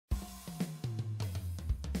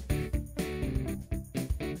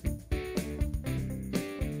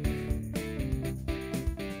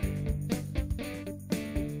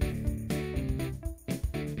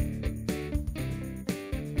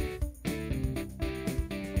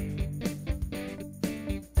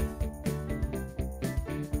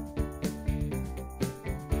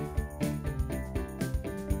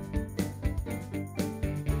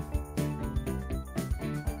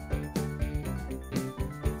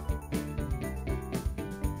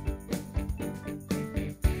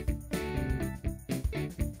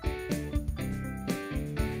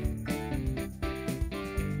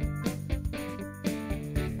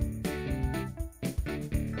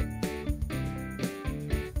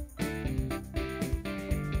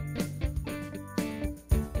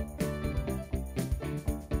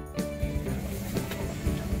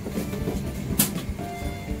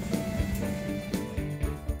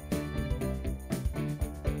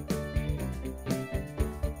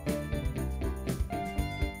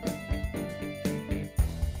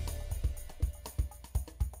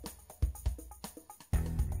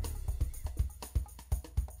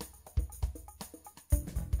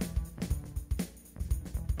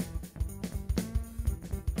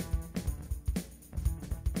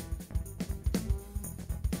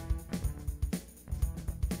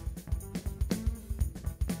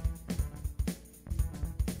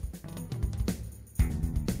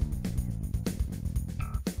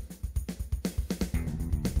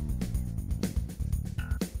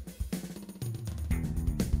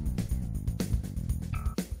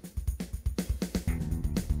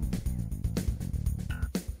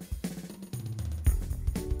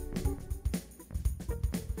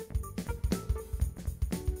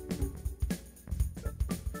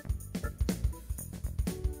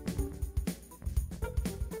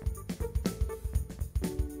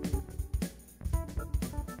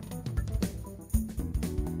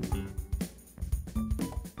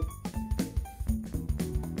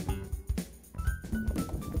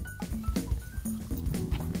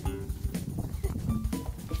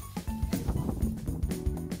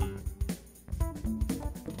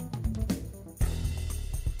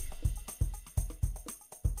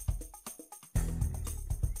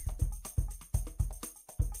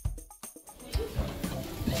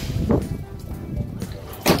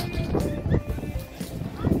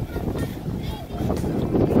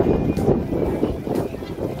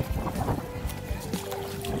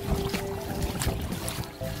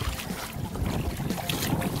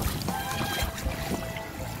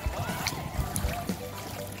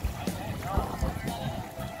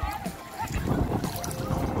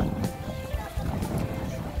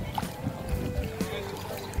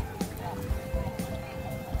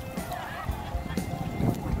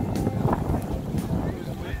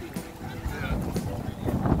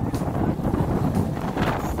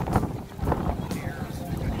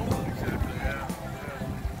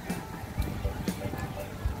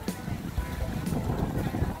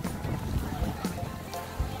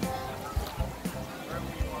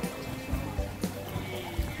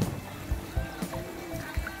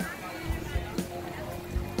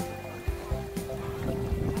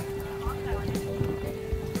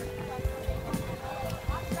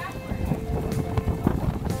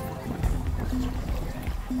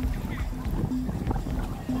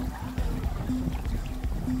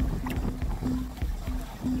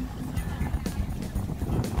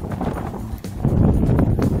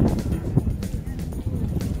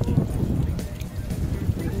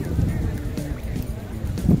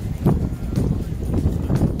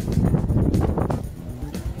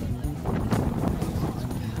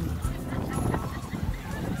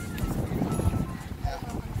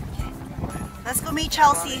meet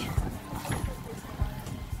Chelsea.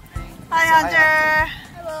 Hi, Hunter.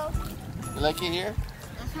 Hello. You like it here?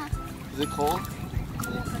 Is it cold?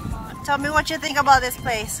 Tell me what you think about this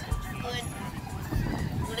place. Good.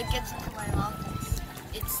 When it gets into my mouth,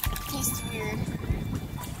 it tastes weird.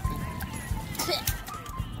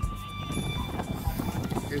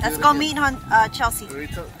 Let's go meet Chelsea.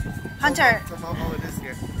 Hunter. Tell Mom how it is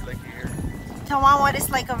here. Like here. Tell Mom what it's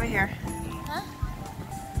like over here. Huh?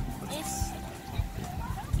 It's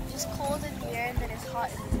just cold in here and then it's hot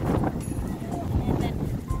in here. And then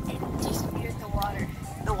it tastes weird, the water.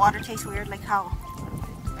 The water tastes weird, like how?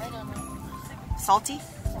 I don't know. Salty?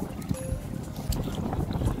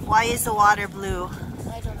 Why is the water blue?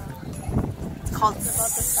 I don't know. It's called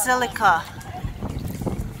silica.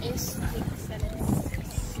 It stinks and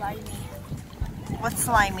it's slimy. What's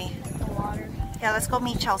slimy? The water. Yeah, let's go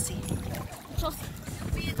meet Chelsea. Chelsea.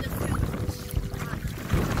 Be in the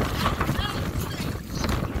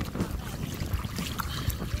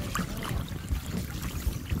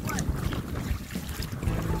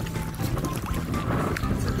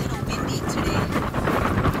It's a little windy today.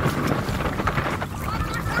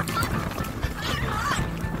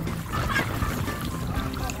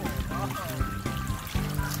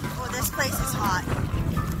 Oh, this place is hot.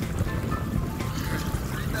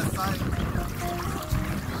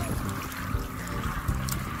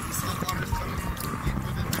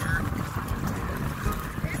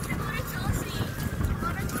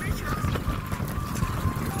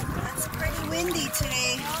 It's pretty windy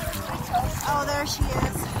today. Oh, there she is. You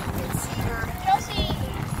can see her. Chelsea!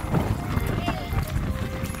 Hey,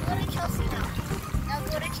 go to Chelsea now. Now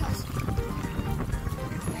go to Chelsea.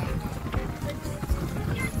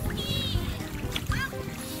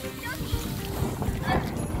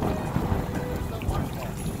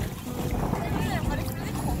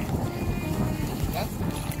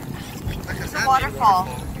 It's a waterfall.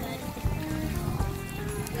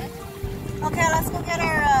 Okay, let's go get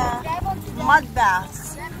our mud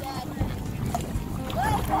baths.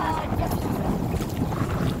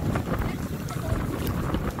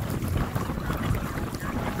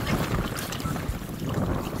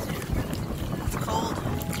 It's cold.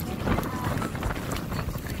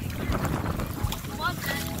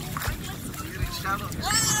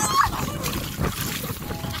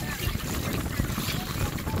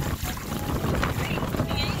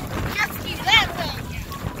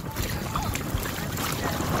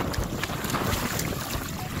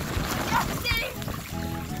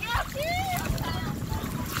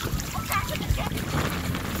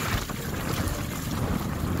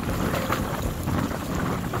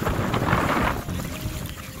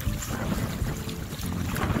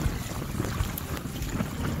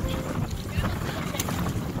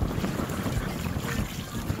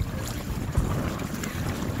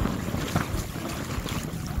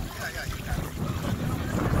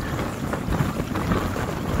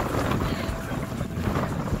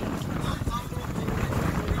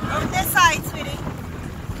 This side, sweetie.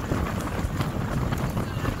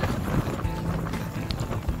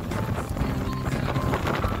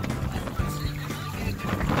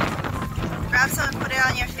 Grab some and put it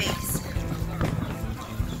on your face.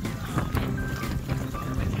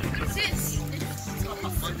 What's this?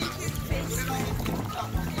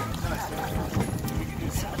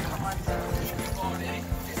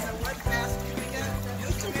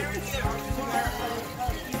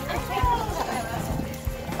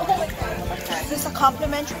 Is this a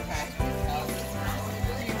complimentary?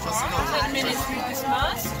 10 minutes with this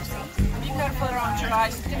mask. Be careful around your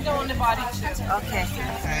eyes. You can go on the body too. Okay.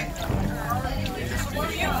 For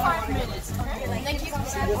you, 5 minutes. Thank you.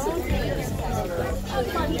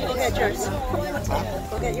 Go get yours.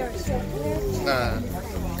 Go get yours.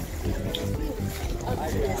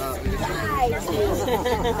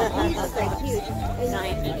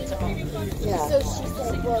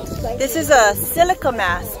 This is a silica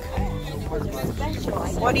mask.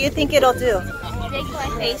 What do you think it'll do? Make my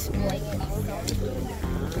face blank.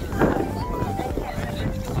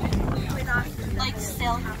 Like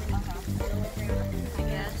still I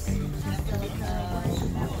guess.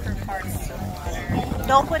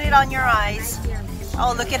 Don't put it on your eyes.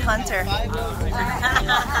 Oh, look at Hunter.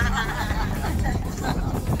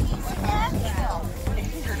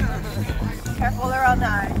 Careful around the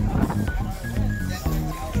eye.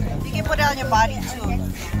 You can put it on your body too.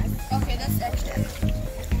 Okay, that's extra.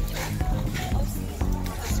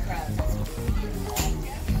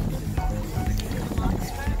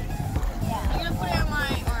 I'm gonna put it on my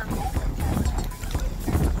arm.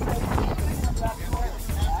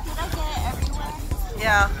 Did I get it everywhere?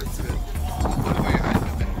 Yeah. That's good.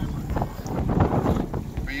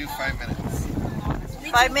 For you, 5 minutes.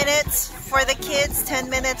 5 minutes for the kids, 10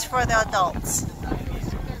 minutes for the adults.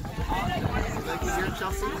 Like it here,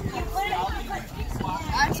 Chelsea? I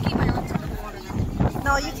have to keep my lips in the water now.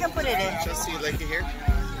 No, you can put it in. Chelsea, you like it here?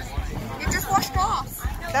 It just washed off.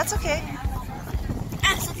 That's okay.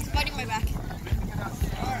 Ah, something's biting my back.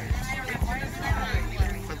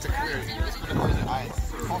 That's a career. Just put it over your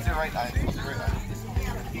eyes. Hold your right eye. Hold your right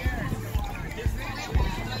eye.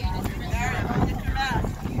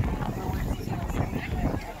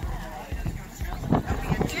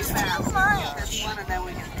 Just too much.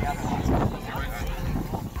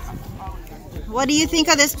 What do you think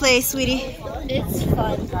of this place, sweetie? It's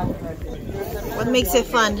fun. What makes it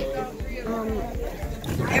fun?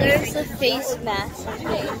 There's a face mask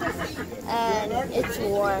thing, and it's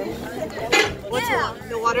warm. What's warm?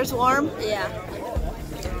 The water's warm? Yeah.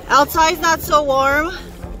 Outside's not so warm.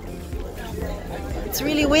 It's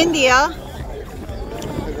really windy, huh? Is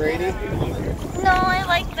it rainy? No, I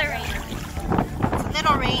like the rain. It's a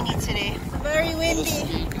little rainy today. Very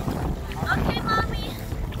windy. Okay, mommy.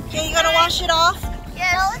 Okay, you gonna wash it off?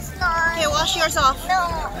 Yes. No, it's not. Okay, wash yours off. No,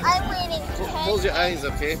 I'm waiting. Close your eyes,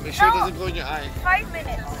 okay? Make sure it doesn't go in your eye. 5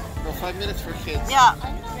 minutes. No, 5 minutes for kids. Yeah,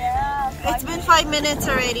 Yeah. it's been 5 minutes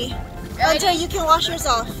already. Until you can wash yours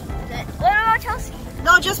off. What about Chelsea?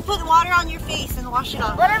 No, just put water on your face and wash it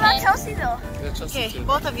off. What about Chelsea though? Yeah, Chelsea Okay, too.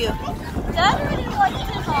 both of you. Dad really wiped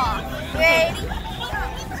it off. Ready?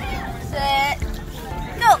 Set.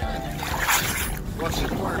 Go. Watch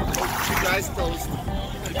it pour. Keep your eyes closed.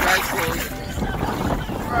 Keep your eyes closed.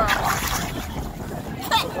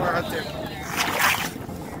 Pour out there.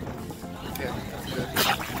 Okay, that's good.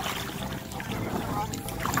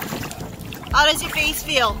 How does your face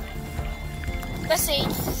feel? The same.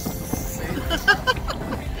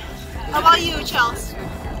 How about you, Chels?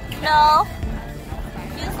 No.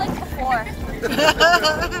 Feels like before.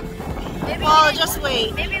 Maybe Well, we didn't- just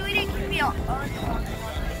wait. Maybe we didn't feel. Oh,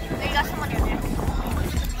 you got someone in there.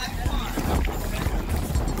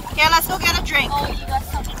 Okay, let's go get a drink. Oh, you got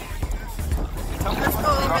someone. Let's go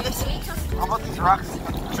over this. How about these rocks,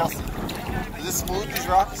 Chelsea? Is it smooth, these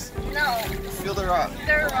rocks? No, Feel the rock.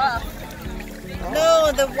 they're rough.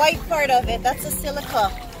 No, the white part of it. That's the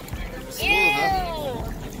silica. Ew.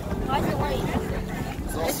 Why is it white?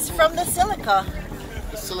 It's all It's smooth. from the silica.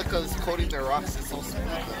 The silica is coating the rocks. It's all smooth.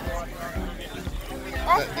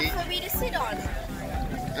 That's neat? good for me to sit on.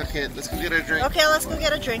 Okay, let's go get a drink. Okay, let's go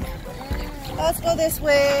get a drink. Let's go this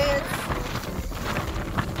way.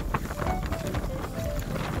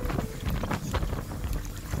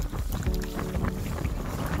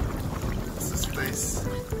 What's this place?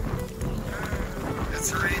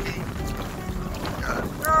 It's raining.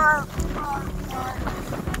 God,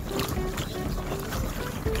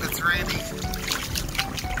 it's raining.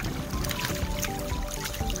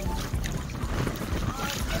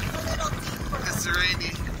 It's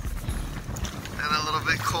raining. And a little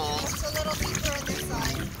bit cold. It's a little deeper on this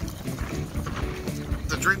side.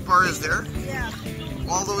 The drink bar is there? Yeah.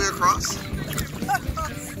 All the way across?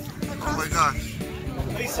 Oh my gosh.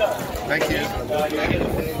 Thank you.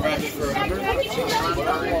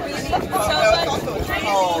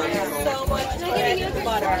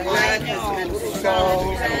 That has been so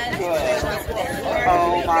good.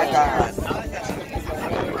 Oh my God.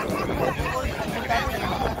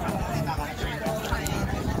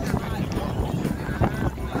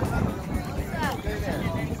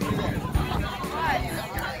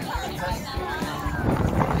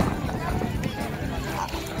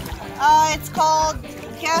 It's called,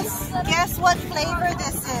 guess what flavor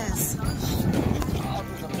this is?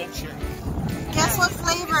 Guess what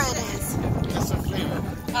flavor it is? That's a flavor.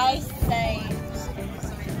 I say.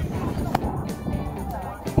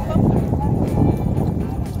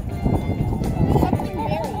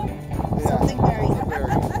 Something berry.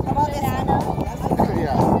 Berry. How about this?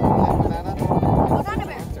 Yeah. Banana? Banana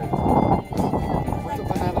bear. What's a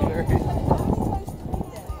banana berry?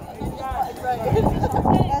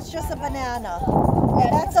 That's just a banana.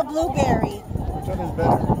 And that's a blueberry. Which one is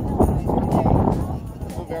better?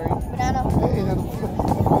 Blueberry. Banana. Hey,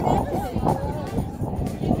 that's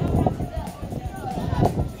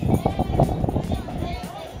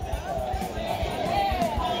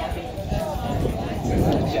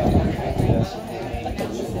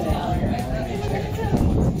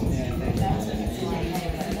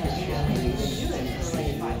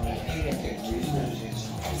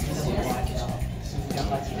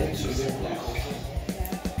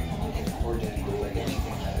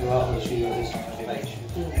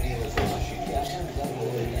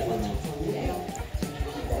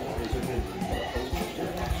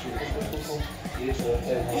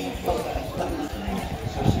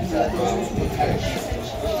So she's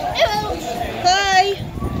Hi.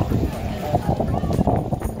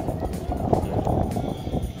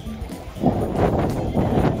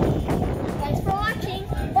 Thanks for watching.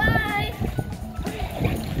 Bye.